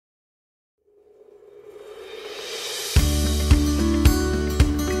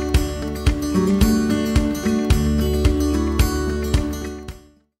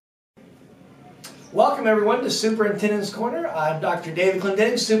Welcome everyone to Superintendent's Corner. I'm Dr. David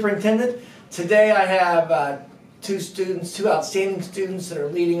Clendening, Superintendent. Today I have two outstanding students that are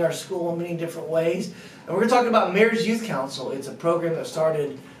leading our school in many different ways. And we're going to talk about Mayor's Youth Council. It's a program that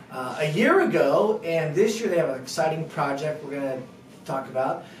started a year ago, and this year they have an exciting project we're going to talk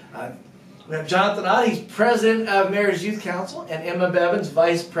about. We have Jonathan Ott, he's president of Mayor's Youth Council, and Emma Beavins,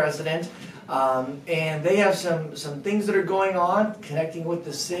 vice president. And they have some things that are going on, connecting with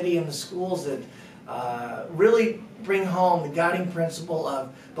the city and the schools that really bring home the guiding principle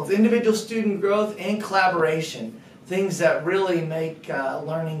of both individual student growth and collaboration, things that really make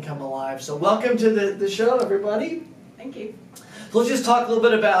learning come alive. So welcome to the show, everybody. Thank you. So let's just talk a little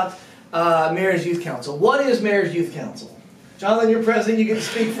bit about Mayor's Youth Council. What is Mayor's Youth Council? Jonathan, you're president, you get to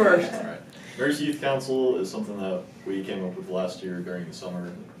speak first. All right. Mayor's Youth Council is something that we came up with last year during the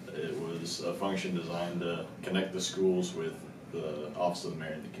summer. It was a function designed to connect the schools with the Office of the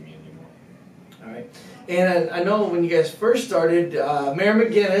Mayor and the community more. All right, and I know when you guys first started, Mayor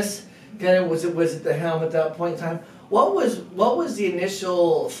McGinnis kind of was at the helm at that point in time. What was the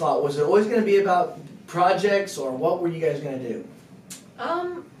initial thought? Was it always going to be about projects, or what were you guys going to do?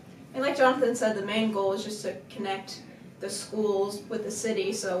 And like Jonathan said, the main goal is just to connect the schools with the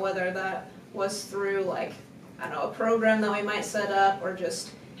city. So whether that was through like, I don't know, a program that we might set up, or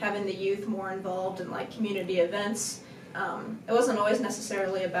just having the youth more involved in like community events. It wasn't always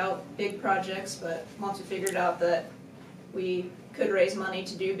necessarily about big projects, but once we figured out that we could raise money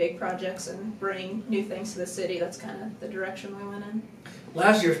to do big projects and bring new things to the city, that's kind of the direction we went in.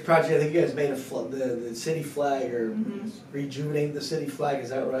 Last year's project, I think you guys made the city flag, or rejuvenate the city flag, is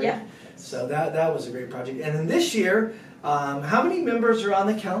that right? Yeah. So that was a great project. And then this year, how many members are on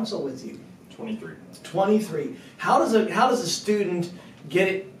the council with you? 23. 23. How does a student get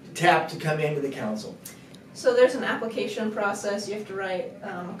it tapped to come into the council? So there's an application process. You have to write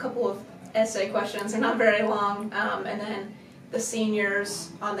a couple of essay questions. They're not very long, and then the seniors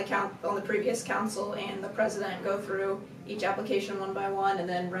on the previous council and the president go through each application one by one and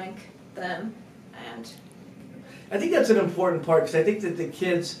then rank them. And I think that's an important part, because I think that the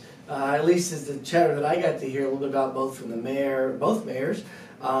kids, at least as the chatter that I got to hear a little bit about, both from the mayor, both mayors,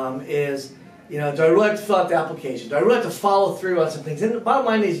 is, you know, do I really have to fill out the application? Do I really have to follow through on some things? And the bottom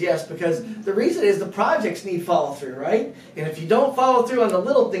line is yes, because the reason is the projects need follow through, right? And if you don't follow through on the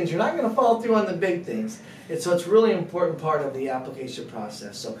little things, you're not going to follow through on the big things. And so it's really an important part of the application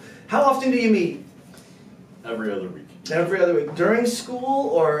process. So how often do you meet? Every other week. Every other week. During school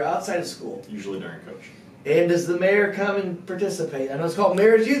or outside of school? Usually during coach. And does the mayor come and participate? I know it's called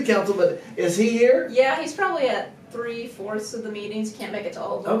Mayor's Youth Council, but is he here? yeah, he's probably at 3/4 of the meetings. Can't make it to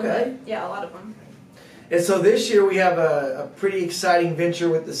all of them. Okay. But yeah, a lot of them. And so this year we have a pretty exciting venture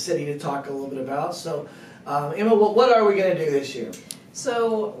with the city to talk a little bit about. So Emma, what are we going to do this year?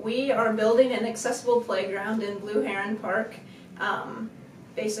 So we are building an accessible playground in Blue Heron Park.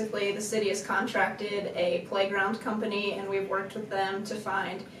 Basically, the city has contracted a playground company, and we've worked with them to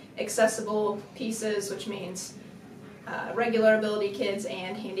find accessible pieces, which means regular ability kids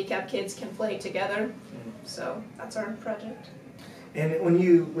and handicapped kids can play together. So that's our project. And when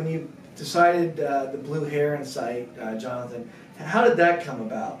you decided the Blue Heron site, Jonathan, how did that come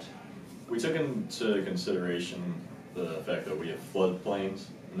about? We took into consideration the fact that we have floodplains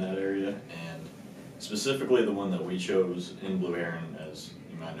in that area, and specifically the one that we chose in Blue Heron. As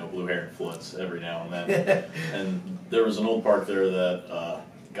you might know, Blue Heron floods every now and then. And there was an old park there that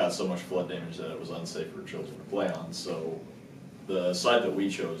got so much flood damage that it was unsafe for children to play on. So the site that we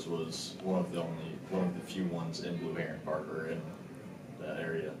chose was one of the few ones in Blue Heron Park, or in that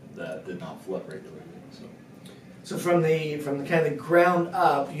area, that did not flood regularly. So from the kind of the ground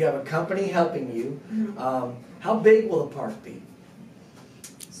up, you have a company helping you. How big will the park be?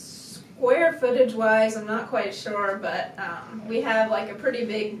 Square footage wise, I'm not quite sure, but we have like a pretty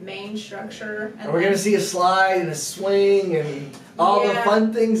big main structure. And we're going to see a slide and a swing and all the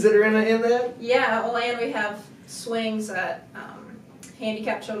fun things that are in that? Yeah, well, and we have swings that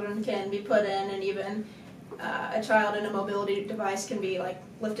handicapped children can be put in, and even a child in a mobility device can be like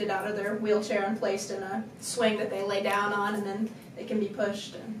lifted out of their wheelchair and placed in a swing that they lay down on, and then they can be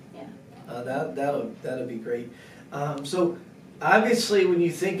pushed. And yeah, that'll be great. So obviously, when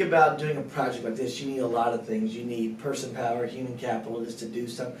you think about doing a project like this, you need a lot of things. You need person power, human capital, just to do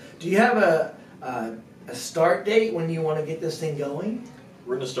stuff. Do you have a start date when you want to get this thing going?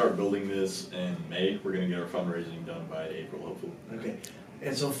 We're going to start building this in May. We're going to get our fundraising done by April, hopefully. Okay.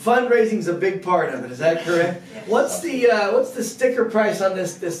 And so fundraising is a big part of it. Is that correct? Yes. What's the sticker price on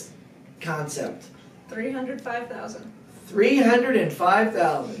this concept? $305,000.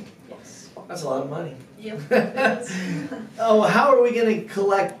 $305,000. Yes. That's a lot of money. Yep. It is. Oh, how are we going to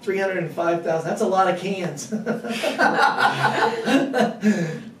collect 305,000? That's a lot of cans.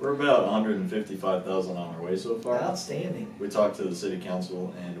 We're about 155,000 on our way so far. Outstanding. We talked to the city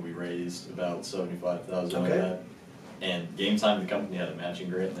council and we raised about 75,000 Okay. of that. And Game Time, the company had a matching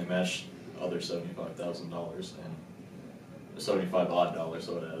grant, and they matched other $75,000 and $75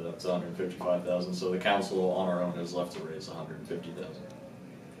 so it added up to 155,000. So the council on our own has left to raise 150,000.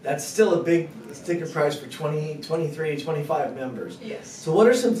 That's still a big sticker price for 23, 25 members. Yes. So what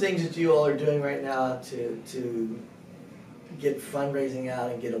are some things that you all are doing right now to get fundraising out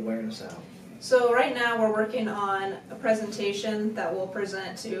and get awareness out? So right now we're working on a presentation that we'll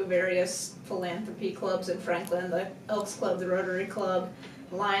present to various philanthropy clubs in Franklin, the Elks Club, the Rotary Club,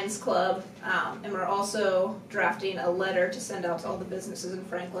 Lions Club, and we're also drafting a letter to send out to all the businesses in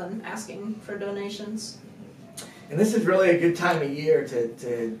Franklin asking for donations. And this is really a good time of year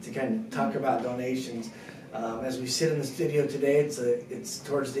to kind of talk about donations. As we sit in the studio today, it's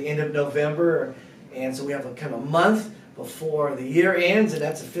towards the end of November, and so we have a kind of a month before the year ends, and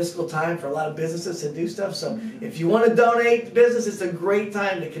that's a fiscal time for a lot of businesses to do stuff. So if you want to donate to business, it's a great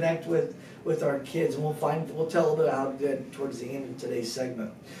time to connect with our kids, and we'll tell a little bit how to do it towards the end of today's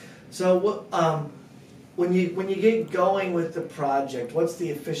segment. So when you get going with the project, what's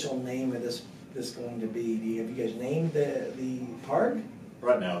the official name of this going to be? Have you guys named the park?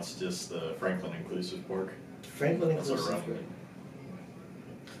 Right now it's just the Franklin Inclusive Park. Franklin That's our Inclusive running Park.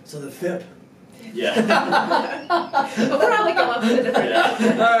 So the FIP. Yeah. But we'll probably come up with a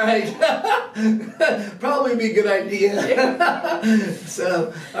different All right. Probably be a good idea.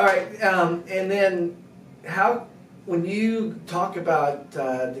 So, all right. And then when you talk about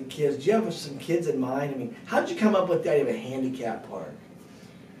the kids, do you have some kids in mind? I mean, how did you come up with the idea of a handicap park?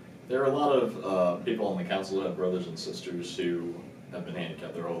 There are a lot of people on the council who have brothers and sisters who have been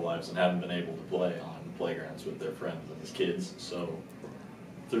handicapped their whole lives and haven't been able to play on playgrounds with their friends and as kids. So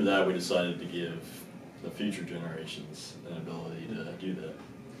through that, we decided to give the future generations an ability to do that.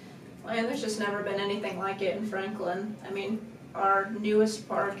 And there's just never been anything like it in Franklin. I mean, our newest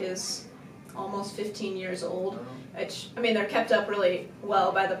park is almost 15 years old. They're kept up really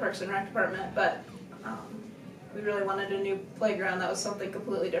well by the Parks and Rec department, but we really wanted a new playground that was something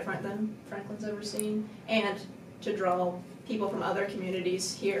completely different than Franklin's ever seen, and to draw people from other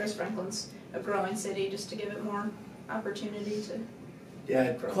communities here, as Franklin's a growing city, just to give it more opportunity to.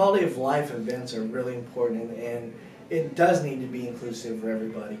 Yeah, quality of life events are really important, and it does need to be inclusive for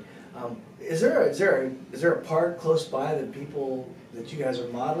everybody. Is there a park close by that you guys are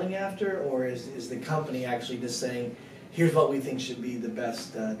modeling after, or is the company actually just saying, here's what we think should be the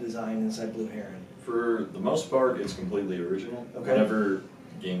best design inside Blue Heron? For the most part, it's completely original. Okay. Whenever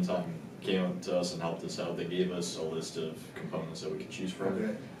Game Time came up to us and helped us out, they gave us a list of components that we could choose from.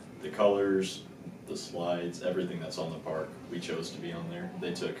 Okay. The colors, the slides, everything that's on the park, we chose to be on there.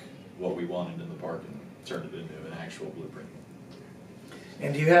 They took what we wanted in the park and turned it into an actual blueprint.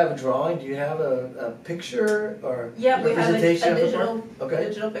 And do you have a drawing? Do you have a picture or Yeah, we have a representation of the digital, park? Okay.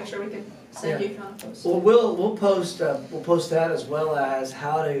 digital picture we can send you if you want to post. Well, we'll post that as well as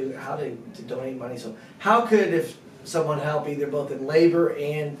how to donate money. So how could if someone help either both in labor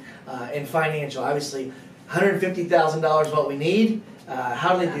and in financial? Obviously, $150,000 is what we need.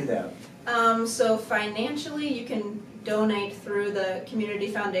 How do they do that? So financially, you can donate through the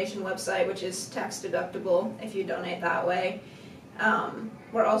Community Foundation website, which is tax deductible if you donate that way.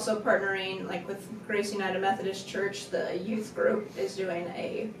 We're also partnering with Grace United Methodist Church. The youth group is doing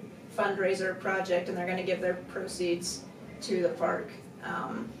a fundraiser project, and they're going to give their proceeds to the park.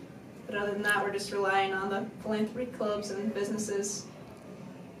 But other than that, we're just relying on the philanthropy clubs and businesses.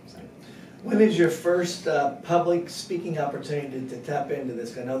 When is your first public speaking opportunity to tap into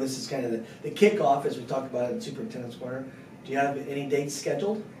this? I know this is kind of the kickoff, as we talked about in Superintendent's Corner. Do you have any dates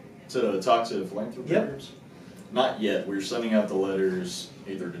scheduled? To talk to philanthropy Yep. groups? Not yet. We're sending out the letters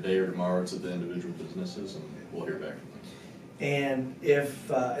either today or tomorrow to the individual businesses, and we'll hear back from them. And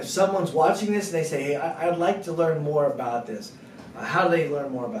if someone's watching this and they say, hey, I'd like to learn more about this, how do they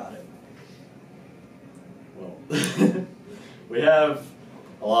learn more about it? Well, we have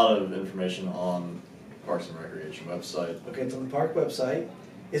a lot of information on Parks and Recreation website. Okay, it's on the park website.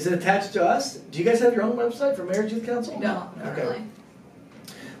 Is it attached to us? Do you guys have your own website for Marriage Youth Council? No, not Okay. really.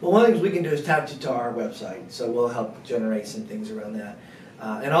 Well, one of the things we can do is attach it to our website, so we'll help generate some things around that.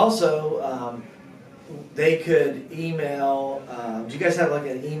 And also, they could email, do you guys have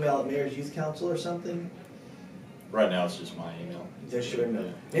an email at Marriage Youth Council or something? Right now it's just my email. Just your email.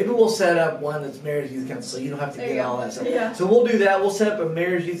 Yeah. Maybe we'll set up one that's Marriage Youth Council, so you don't have to There get you go. all that stuff. Yeah. So we'll do that. We'll set up a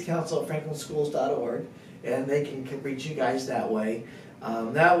Marriage Youth Council at franklinschools.org, and they can reach you guys that way.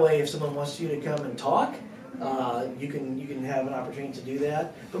 That way, if someone wants you to come and talk, you can have an opportunity to do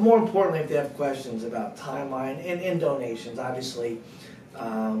that. But more importantly, if they have questions about timeline and donations, obviously,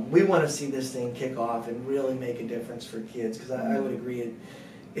 we want to see this thing kick off and really make a difference for kids, because I would agree it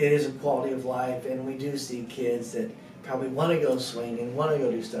is a quality of life, and we do see kids that probably want to go swing and want to go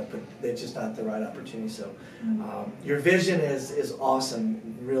do stuff, but it's just not the right opportunity. So your vision is awesome.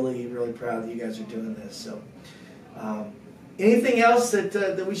 Really, really proud that you guys are doing this. So anything else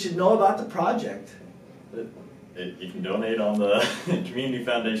that we should know about the project? You can donate on the Community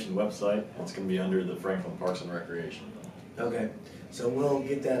Foundation website. It's going to be under the Franklin Parks and Recreation. Okay, so we'll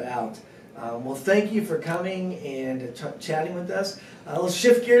get that out. Well, thank you for coming and chatting with us. Let's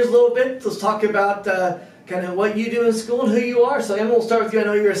shift gears a little bit. Let's talk about kind of what you do in school and who you are. So Emma, we'll start with you. I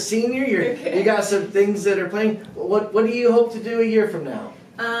know you're a senior. You got some things that are playing. What do you hope to do a year from now?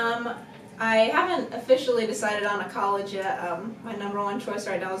 I haven't officially decided on a college yet. My number one choice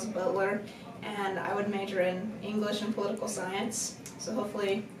right now is Butler, and I would major in English and political science. So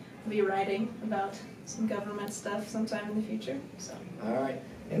hopefully I'll be writing about some government stuff sometime in the future. So. All right.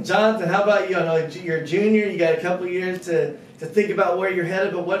 And Jonathan, how about you? I know you're a junior. You got a couple of years to think about where you're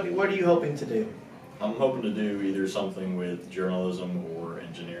headed, but what are you hoping to do? I'm hoping to do either something with journalism or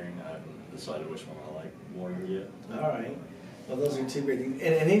engineering. I haven't decided which one I like more yet. All right. Well, those are two great things.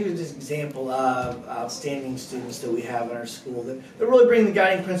 And here's just an example of outstanding students that we have in our school that really bring the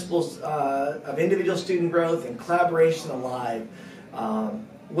guiding principles of individual student growth and collaboration alive.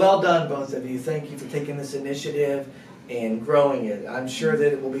 Well done, both of you. Thank you for taking this initiative and growing it. I'm sure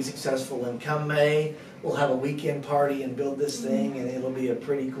that it will be successful, and come May, we'll have a weekend party and build this thing, and it'll be a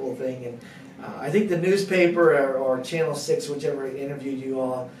pretty cool thing. And I think the newspaper or Channel 6, whichever interviewed you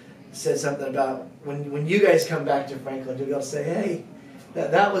all, said something about when you guys come back to Franklin, you'll be able to say, hey,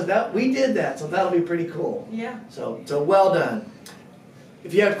 we did that, so that'll be pretty cool. Yeah. So well done.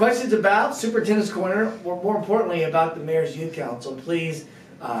 If you have questions about Superintendent's Corner, or more importantly about the Mayor's Youth Council, please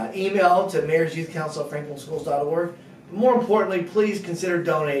email to mayorsyouthcouncil@franklinschools.org. More importantly, please consider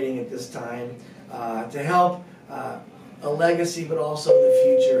donating at this time to help a legacy, but also the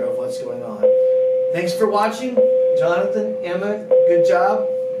future of what's going on. Thanks for watching. Jonathan, Emma, good job.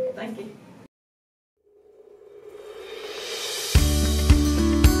 Thank you.